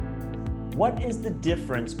What is the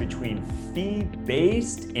difference between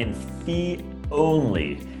fee-based and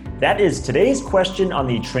fee-only? That is today's question on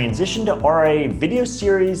the Transition to RIA video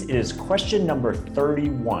series. It is question number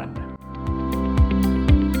 31.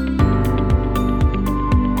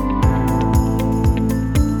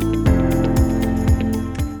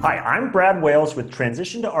 Hi, I'm Brad Wales with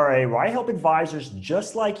Transition to RIA, where I help advisors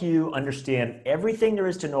just like you understand everything there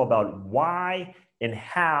is to know about why and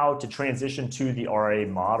how to transition to the RIA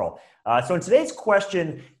model. So in today's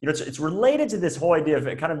question, it's related to this whole idea of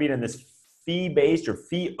it kind of being in this fee-based or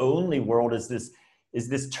fee-only world. Is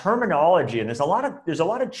this terminology, and there's a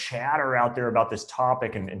lot of chatter out there about this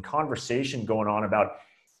topic and conversation going on about,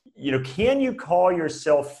 can you call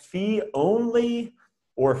yourself fee-only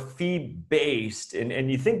or fee-based?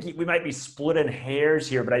 And you think we might be splitting hairs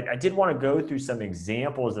here, but I did want to go through some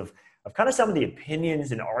examples of kind of some of the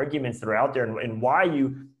opinions and arguments that are out there and why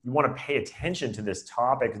you want to pay attention to this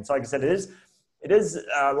topic. And so, like I said, it is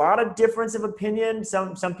a lot of difference of opinion.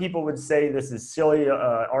 Some people would say this is silly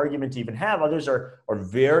argument to even have. Others are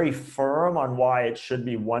very firm on why it should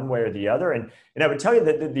be one way or the other. And I would tell you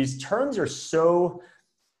that these terms are so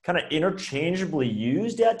kind of interchangeably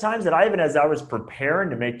used at times that I even, as I was preparing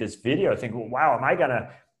to make this video, I think, well, wow, am I gonna,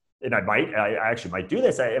 and I actually might do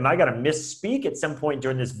this, am I gonna misspeak at some point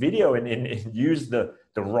during this video and use the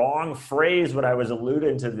wrong phrase when I was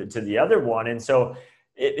alluding to the other one? And so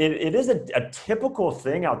it is a typical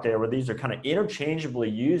thing out there where these are kind of interchangeably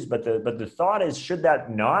used, but the thought is, should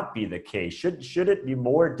that not be the case? Should it be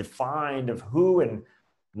more defined of who and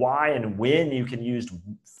why and when you can use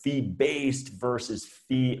fee-based versus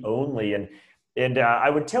fee-only? And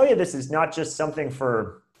I would tell you, this is not just something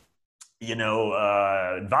for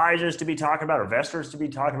advisors to be talking about or investors to be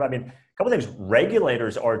talking about. I mean, a couple of things.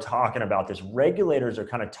 Regulators are talking about this. Regulators are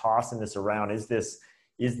kind of tossing this around. Is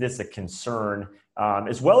this a concern?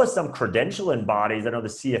 As well as some credentialing bodies. I know the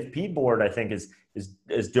CFP board, I think, is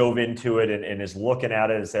dove into it and is looking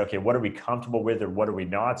at it and say, okay, what are we comfortable with or what are we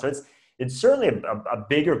not? So it's certainly a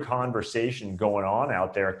bigger conversation going on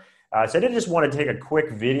out there. So I did just want to take a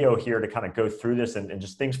quick video here to kind of go through this and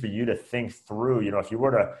just things for you to think through. If you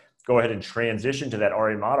were to go ahead and transition to that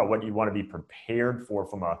RIA model, what you want to be prepared for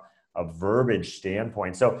from a verbiage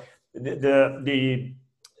standpoint. So the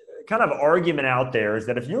kind of argument out there is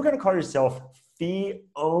that if you're going to call yourself fee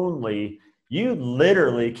only, you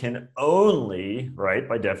literally can only, right,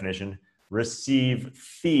 by definition, receive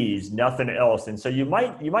fees, nothing else. And so you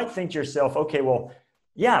might think to yourself, okay, well,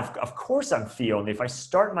 yeah, of course I'm fee only. If I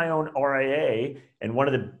start my own RIA, and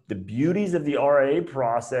one of the beauties of the RIA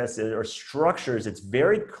process or structures, it's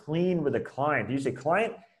very clean with the client. You say,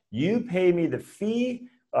 client, you pay me the fee,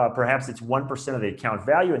 perhaps it's 1% of the account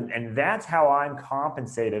value, and that's how I'm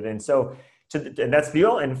compensated. And so and that's the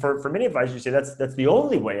only, and for many advisors, you say that's the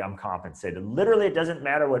only way I'm compensated. Literally, it doesn't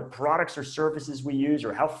matter what products or services we use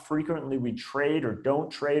or how frequently we trade or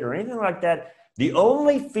don't trade or anything like that. The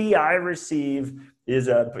only fee I receive is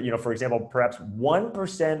for example, perhaps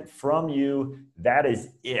 1% from you. That is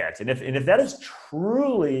it. And if that is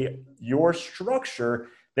truly your structure,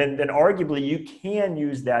 then arguably you can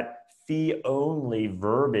use that fee only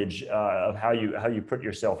verbiage of how you put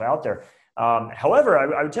yourself out there. However,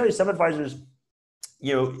 I would tell you, some advisors,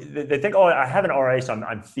 they think, oh, I have an RIA, so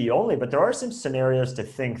I'm fee only. But there are some scenarios to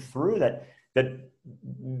think through that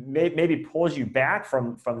maybe pulls you back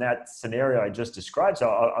from that scenario I just described. So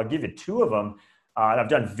I'll give you two of them. And I've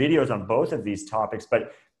done videos on both of these topics,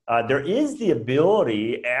 but there is the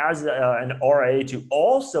ability as an RIA to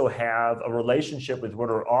also have a relationship with what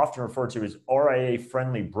are often referred to as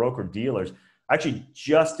RIA-friendly broker-dealers. I actually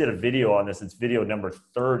just did a video on this. It's video number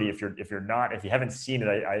 30. If you haven't seen it,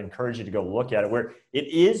 I encourage you to go look at it, where it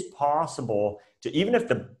is possible to, even if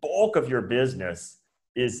the bulk of your business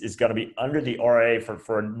is going to be under the RIA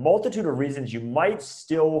for a multitude of reasons, you might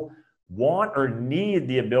still want or need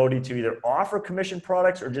the ability to either offer commission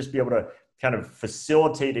products or just be able to kind of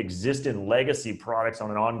facilitate existing legacy products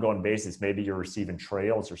on an ongoing basis. Maybe you're receiving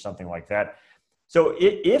trails or something like that. So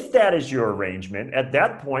if that is your arrangement, at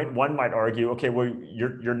that point, one might argue, okay, well,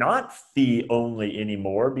 you're not fee only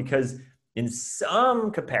anymore, because in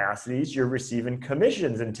some capacities you're receiving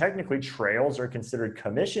commissions, and technically trails are considered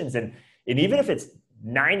commissions. And even if it's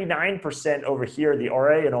 99% over here, the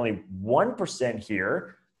RIA, and only 1%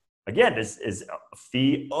 here, again, this is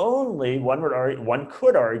fee only. One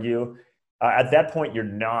could argue at that point you're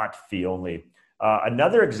not fee only.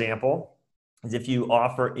 Another example is if you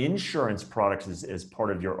offer insurance products as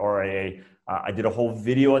part of your RIA. I did a whole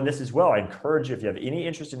video on this as well. I encourage you, if you have any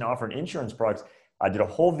interest in offering insurance products, I did a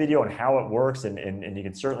whole video on how it works, and you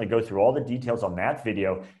can certainly go through all the details on that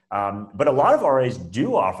video. But a lot of RIAs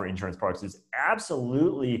do offer insurance products. There's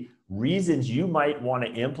absolutely reasons you might want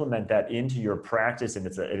to implement that into your practice, and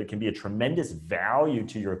it can be a tremendous value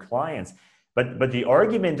to your clients. But the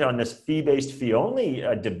argument on this fee-based, fee-only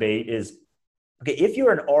debate is, okay, if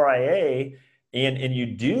you're an RIA and you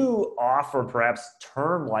do offer perhaps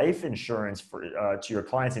term life insurance to your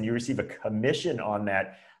clients, and you receive a commission on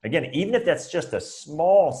that, again, even if that's just a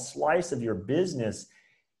small slice of your business,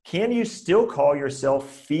 can you still call yourself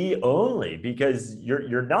fee only? Because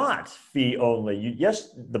you're not fee only. Yes,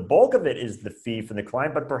 the bulk of it is the fee from the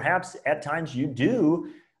client, but perhaps at times you do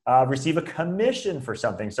receive a commission for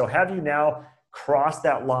something. So have you now crossed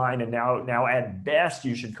that line? And now at best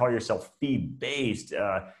you should call yourself fee based,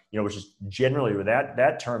 which is generally where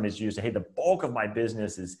that term is used. Hey, the bulk of my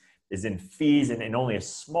business is in fees, and only a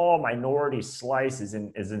small minority slice is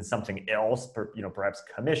in something else, perhaps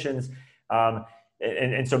commissions.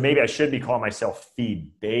 And so maybe I should be calling myself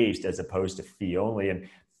fee-based as opposed to fee-only. And,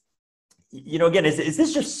 again, is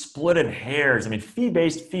this just splitting hairs? I mean,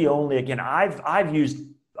 fee-based, fee-only, again,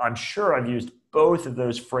 I'm sure I've used both of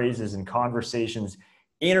those phrases in conversations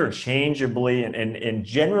interchangeably. And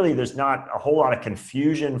generally, there's not a whole lot of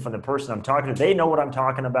confusion from the person I'm talking to. They know what I'm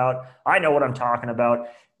talking about. I know what I'm talking about.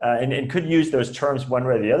 And could use those terms one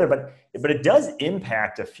way or the other, but it does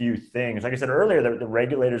impact a few things. Like I said earlier, the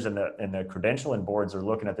regulators and the credentialing boards are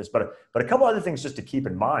looking at this, but a couple other things just to keep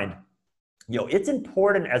in mind. It's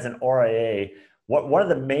important as an RIA. One of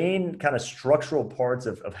the main kind of structural parts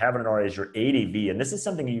of having an RIA is your ADV, and this is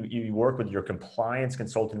something you work with your compliance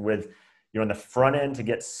consultant with, on the front end to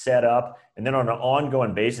get set up, and then on an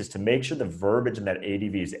ongoing basis to make sure the verbiage in that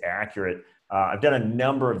ADV is accurate. I've done a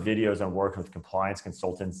number of videos on working with compliance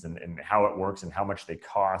consultants and how it works and how much they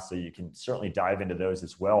cost. So you can certainly dive into those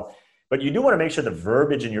as well. But you do want to make sure the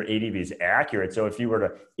verbiage in your ADV is accurate. So if you were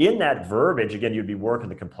to, in that verbiage, again, you'd be working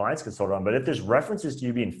the compliance consultant on, but if there's references to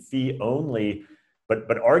you being fee only, but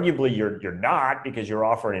arguably you're not because you're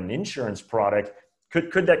offering an insurance product,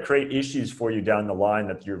 could that create issues for you down the line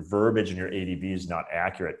that your verbiage in your ADV is not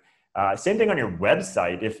accurate? Same thing on your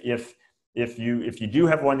website. If you do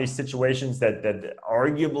have one of these situations that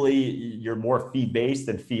arguably you're more fee-based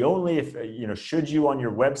than fee-only, should you on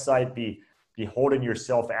your website be holding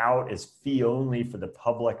yourself out as fee-only for the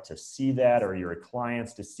public to see that, or your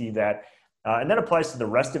clients to see that? And that applies to the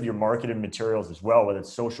rest of your marketing materials as well, whether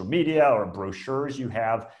it's social media or brochures you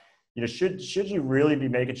have. Should you really be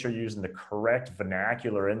making sure you're using the correct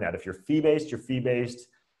vernacular in that? If you're fee-based, you're fee-based.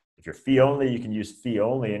 If you're fee-only, you can use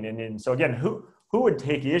fee-only. And so again, who would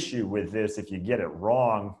take issue with this if you get it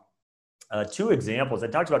wrong? Two examples. I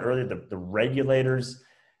talked about earlier, the regulators,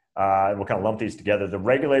 we'll kind of lump these together, the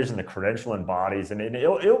regulators and the credentialing bodies. And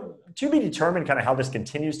it'll to be determined kind of how this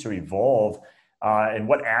continues to evolve and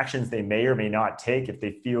what actions they may or may not take if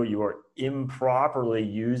they feel you are improperly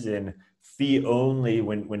using fee only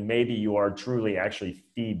when maybe you are truly actually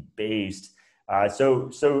fee based. So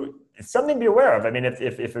it's something to be aware of. I mean,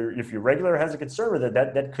 if your regulator has a concern with it,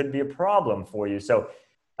 that could be a problem for you. So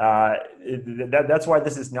that's why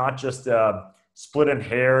this is not just splitting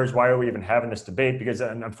hairs. Why are we even having this debate? Because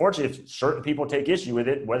unfortunately, if certain people take issue with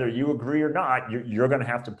it, whether you agree or not, you're going to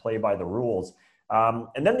have to play by the rules.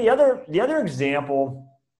 And then the other example,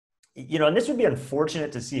 and this would be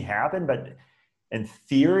unfortunate to see happen, but in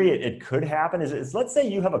theory, it could happen, is let's say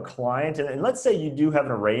you have a client, and let's say you do have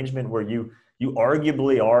an arrangement where you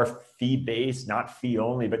arguably are fee-based, not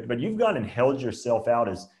fee-only, but you've gone and held yourself out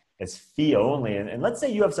as fee-only. And let's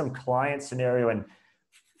say you have some client scenario, and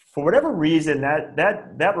for whatever reason,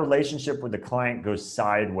 that relationship with the client goes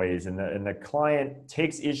sideways, and the client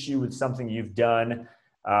takes issue with something you've done.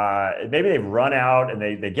 Maybe they run out and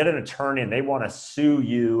they get an attorney and they want to sue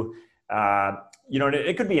you.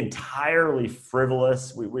 It could be entirely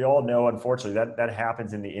frivolous. We all know, unfortunately, that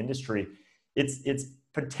happens in the industry. It's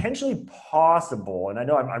potentially possible, and I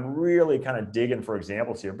know I'm really kind of digging for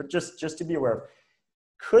examples here, but just to be aware of,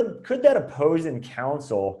 could that opposing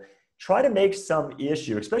counsel try to make some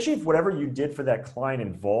issue, especially if whatever you did for that client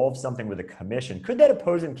involves something with a commission? Could that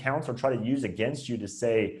opposing counsel try to use against you to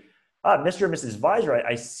say, Mr. and Mrs. Advisor,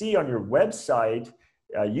 I see on your website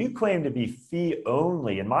you claim to be fee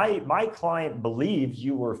only, and my client believes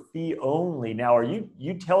you were fee only. Now, are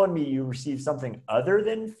you telling me you receive something other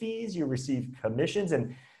than fees? You receive commissions?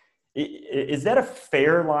 And is that a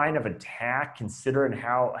fair line of attack, considering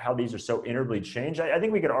how these are so integrally changed? I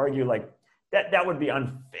think we could argue like that would be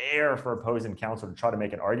unfair for opposing counsel to try to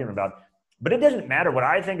make an argument about. But it doesn't matter what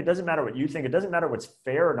I think. It doesn't matter what you think. It doesn't matter what's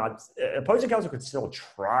fair or not. Opposing counsel could still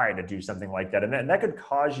try to do something like that, and that could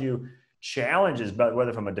cause you challenges, but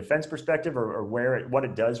whether from a defense perspective or what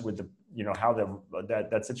it does with the, how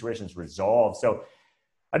that situation is resolved. So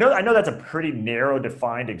I know that's a pretty narrow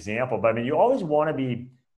defined example, but I mean, you always want to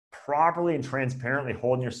be properly and transparently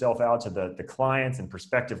holding yourself out to the clients and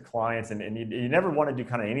prospective clients. And you never want to do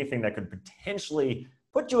kind of anything that could potentially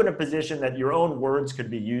put you in a position that your own words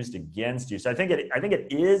could be used against you. So I think it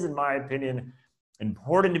is, in my opinion,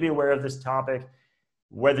 important to be aware of this topic.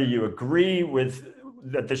 Whether you agree with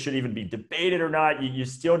that this should even be debated or not, you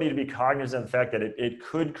still need to be cognizant of the fact that it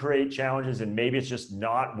could create challenges, and maybe it's just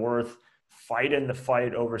not worth fighting the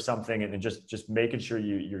fight over something, and just making sure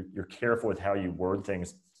you're careful with how you word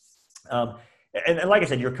things. And like I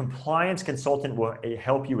said, your compliance consultant will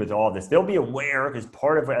help you with all this. They'll be aware, because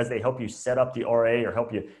part of it, as they help you set up the RA or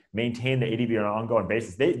help you maintain the ADV on an ongoing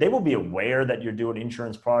basis, they will be aware that you're doing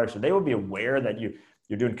insurance products, or they will be aware that you're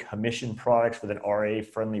doing commission products with an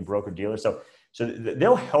RA-friendly broker-dealer. So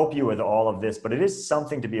they'll help you with all of this, but it is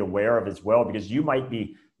something to be aware of as well, because you might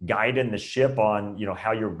be guiding the ship on,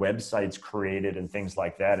 how your website's created and things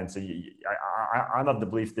like that. And so I'm of the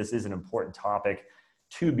belief this is an important topic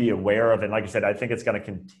to be aware of. And like I said, I think it's going to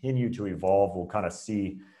continue to evolve. We'll kind of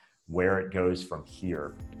see where it goes from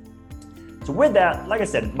here. So with that, like I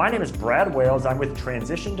said, my name is Brad Wales. I'm with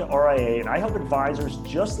Transition to RIA, and I help advisors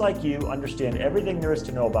just like you understand everything there is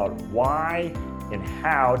to know about why and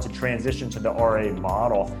how to transition to the RA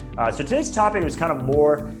model. So today's topic is kind of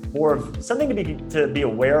more of something to be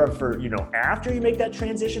aware of for, after you make that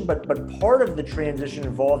transition, but part of the transition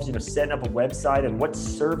involves, setting up a website and what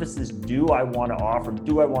services do I want to offer?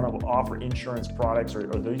 Do I want to offer insurance products or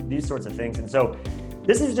these sorts of things? And so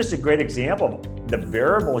this is just a great example of the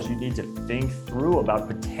variables you need to think through about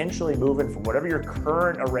potentially moving from whatever your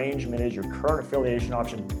current arrangement is, your current affiliation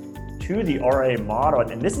option, to the RA model.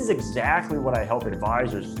 And this is exactly what I help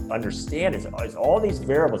advisors understand is all these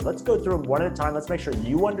variables. Let's go through them one at a time. Let's make sure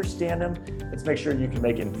you understand them. Let's make sure you can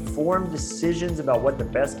make informed decisions about what the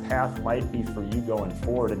best path might be for you going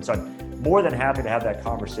forward. And so I'm more than happy to have that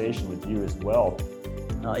conversation with you as well.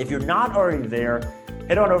 If you're not already there,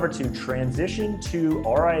 head on over to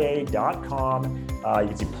transitiontoria.com. You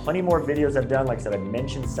can see plenty more videos I've done. Like I said, I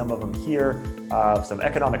mentioned some of them here. Some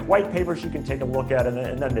economic white papers you can take a look at.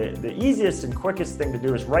 And then the easiest and quickest thing to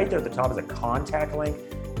do is right there at the top is a contact link.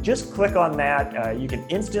 Just click on that. You can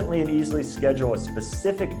instantly and easily schedule a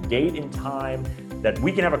specific date and time that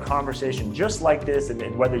we can have a conversation just like this.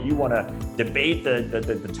 And whether you want to debate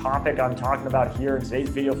the topic I'm talking about here in today's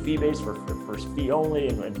video, fee-based versus fee only,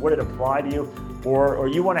 and would it apply to you, or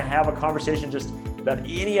you want to have a conversation just about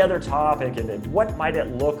any other topic and what might it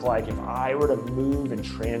look like if I were to move and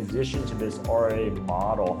transition to this RA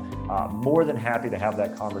model, more than happy to have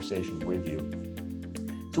that conversation with you.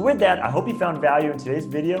 So with that, I hope you found value in today's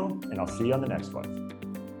video, and I'll see you on the next one.